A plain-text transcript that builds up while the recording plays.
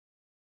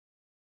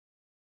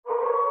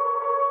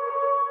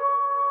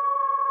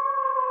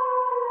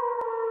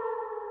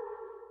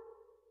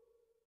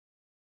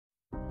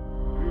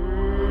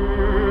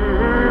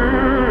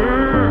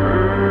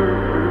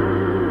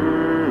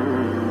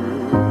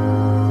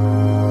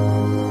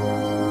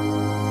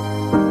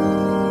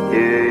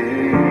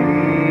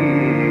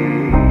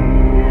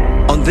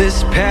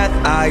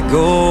I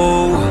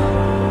go,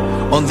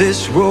 on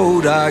this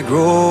road I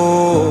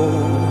grow.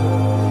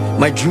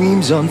 My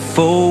dreams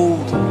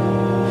unfold,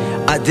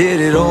 I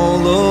did it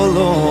all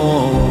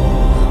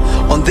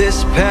alone. On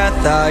this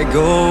path I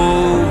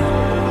go,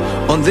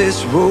 on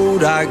this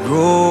road I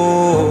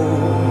grow.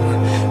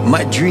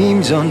 My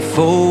dreams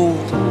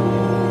unfold,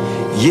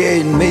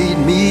 yeah, it made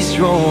me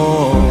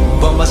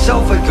strong. By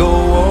myself I go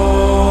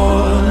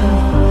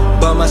on,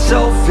 by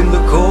myself in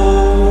the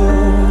cold.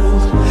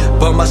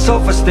 By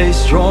myself I stay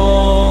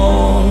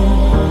strong,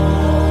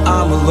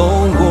 I'm a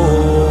lone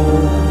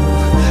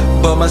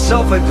wolf. By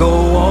myself I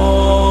go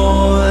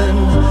on,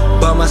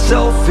 by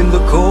myself in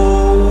the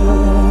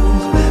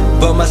cold.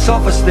 By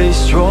myself I stay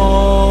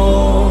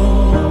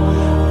strong,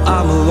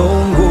 I'm a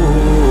lone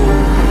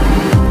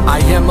wolf. I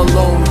am a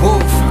lone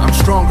wolf, I'm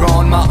stronger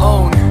on my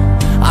own.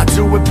 I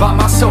do it by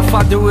myself,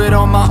 I do it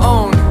on my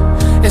own.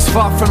 It's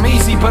far from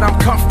easy, but I'm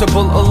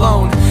comfortable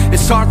alone.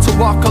 It's hard to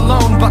walk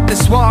alone, but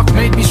this walk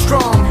made me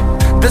strong.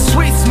 The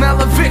sweet smell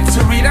of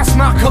victory, that's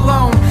my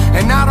cologne.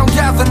 And I don't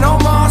gather no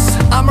moss,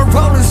 I'm a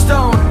rolling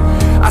stone.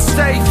 I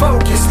stay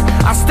focused,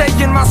 I stay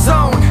in my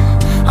zone.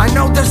 I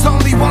know there's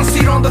only one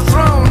seat on the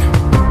throne.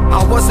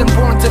 I wasn't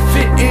born to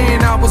fit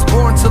in, I was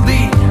born to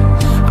lead.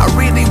 I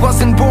really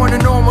wasn't born a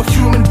normal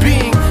human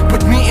being.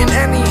 Put me in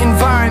any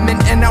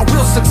environment and I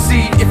will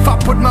succeed. If I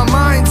put my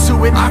mind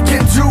to it, I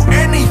can do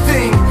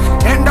anything,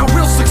 and I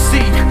will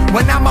succeed.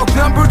 When I'm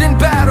outnumbered in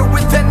battle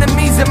with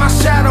enemies in my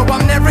shadow,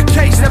 I'm never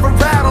caged, never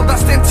rattled. I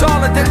stand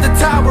taller than the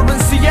tower in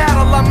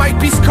Seattle. I might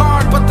be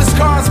scarred, but the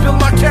scars build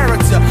my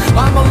character.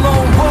 I'm a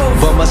lone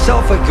wolf. By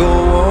myself I go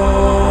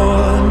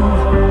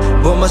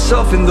on, by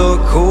myself in the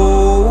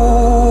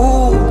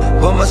cold.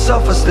 By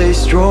myself I stay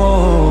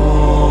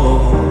strong,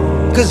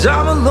 'cause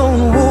I'm a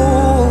lone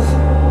wolf.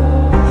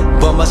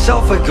 By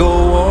myself I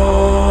go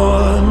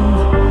on,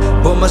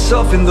 by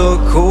myself in the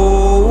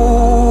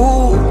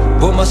cold.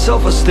 By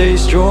myself I stay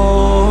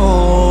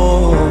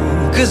strong,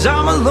 'cause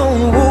I'm a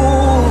lone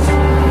wolf.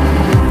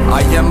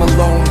 I am a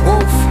lone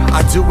wolf,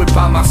 I do it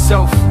by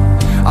myself.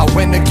 I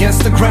went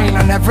against the grain,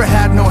 I never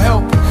had no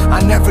help.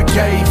 I never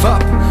gave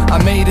up, I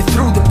made it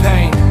through the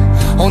pain.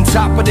 On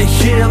top of the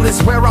hill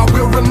is where I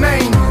will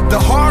remain. The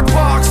hard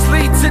walks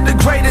lead to the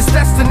greatest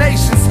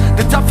destinations.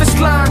 The toughest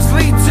climbs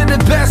lead to the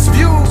best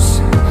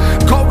views.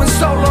 Going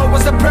solo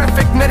was a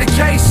perfect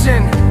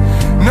medication.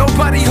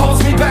 Nobody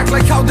holds me back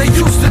like how they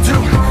used to do.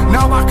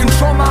 Now I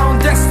control my own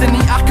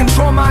destiny, I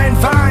control my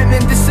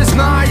environment. This is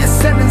my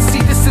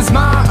ascendancy, this is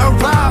my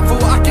arrival.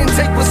 I can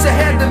take what's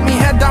ahead of me,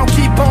 head down,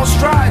 keep on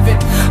striving.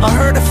 I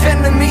heard of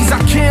enemies, I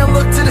can't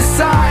look to the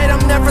side.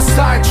 I'm never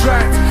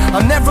sidetracked,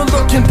 I'm never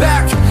looking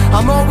back.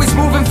 I'm always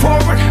moving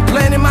forward,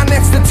 planning my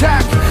next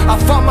attack. I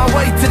fought my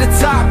way to the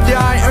top,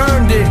 yeah, I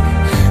earned it.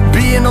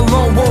 Being a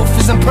lone wolf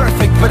isn't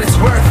perfect, but it's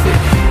worth it.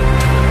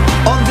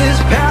 On this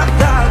path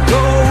I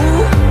go,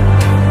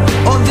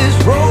 on this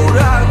road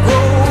I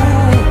go.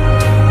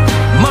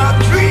 My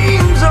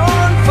dreams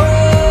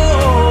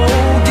unfold,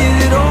 did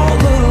it all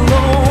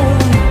alone.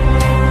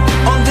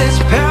 On this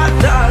path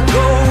I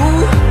go,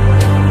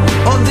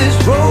 on this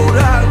road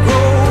I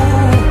go.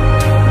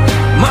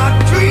 My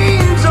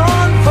dreams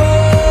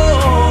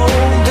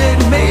unfold, it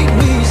made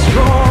me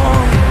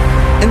strong,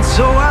 and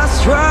so I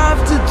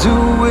strive to do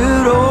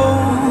it all.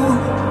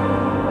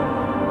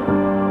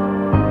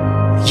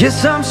 Yes,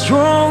 I'm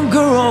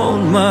stronger on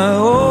my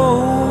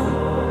own.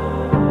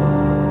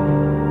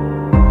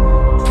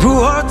 Through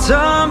hard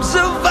times,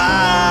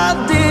 survive.